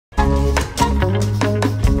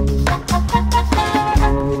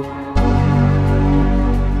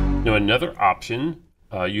Another option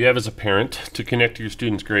you have as a parent to connect to your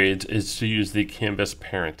students' grades is to use the Canvas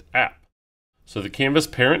Parent app. So the Canvas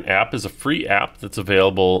Parent app is a free app that's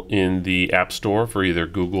available in the App Store for either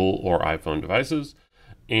Google or iPhone devices.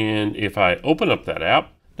 And if I open up that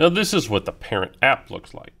app, now this is what the Parent app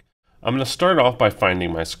looks like. I'm going to start off by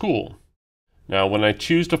finding my school. Now when I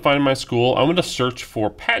choose to find my school, I'm going to search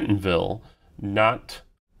for Pattonville, not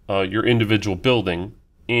your individual building.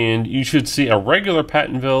 And you should see a regular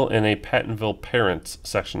Pattonville and a Pattonville Parents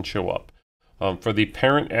section show up. For the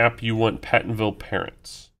Parent app, you want Pattonville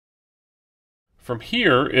Parents. From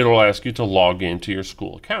here, it'll ask you to log into your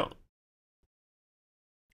school account.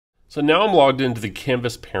 So now I'm logged into the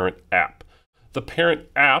Canvas Parent app. The Parent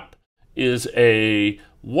app is a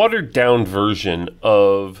watered down version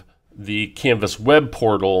of the Canvas web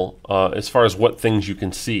portal as far as what things you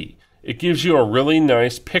can see. It gives you a really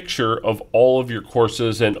nice picture of all of your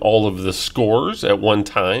courses and all of the scores at one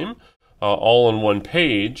time, all on one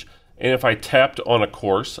page. And if I tapped on a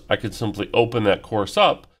course, I could simply open that course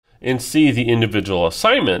up and see the individual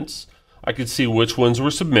assignments. I could see which ones were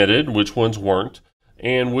submitted, which ones weren't,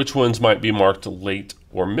 and which ones might be marked late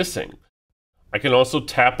or missing. I can also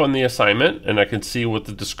tap on the assignment and I can see what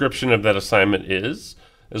the description of that assignment is,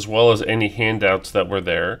 as well as any handouts that were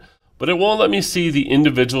there. But it won't let me see the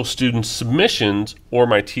individual student's submissions or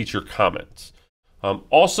my teacher comments.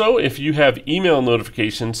 Also, if you have email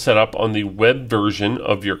notifications set up on the web version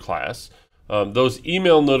of your class, those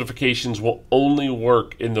email notifications will only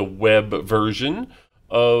work in the web version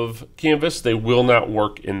of Canvas. They will not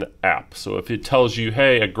work in the app. So if it tells you,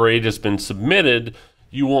 hey, a grade has been submitted,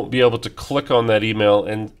 you won't be able to click on that email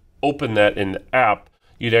and open that in the app.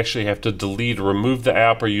 You'd actually have to delete or remove the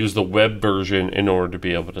app or use the web version in order to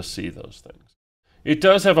be able to see those things. It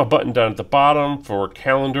does have a button down at the bottom for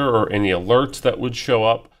calendar or any alerts that would show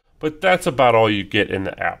up, but that's about all you get in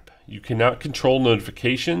the app. You cannot control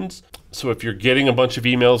notifications, so if you're getting a bunch of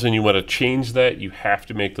emails and you want to change that, you have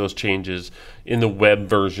to make those changes in the web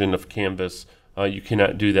version of Canvas. You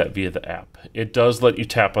cannot do that via the app. It does let you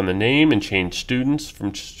tap on the name and change students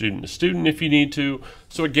from student to student if you need to.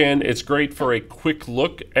 So again, it's great for a quick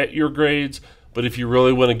look at your grades, but if you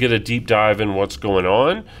really want to get a deep dive in what's going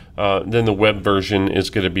on, then the web version is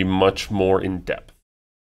going to be much more in depth.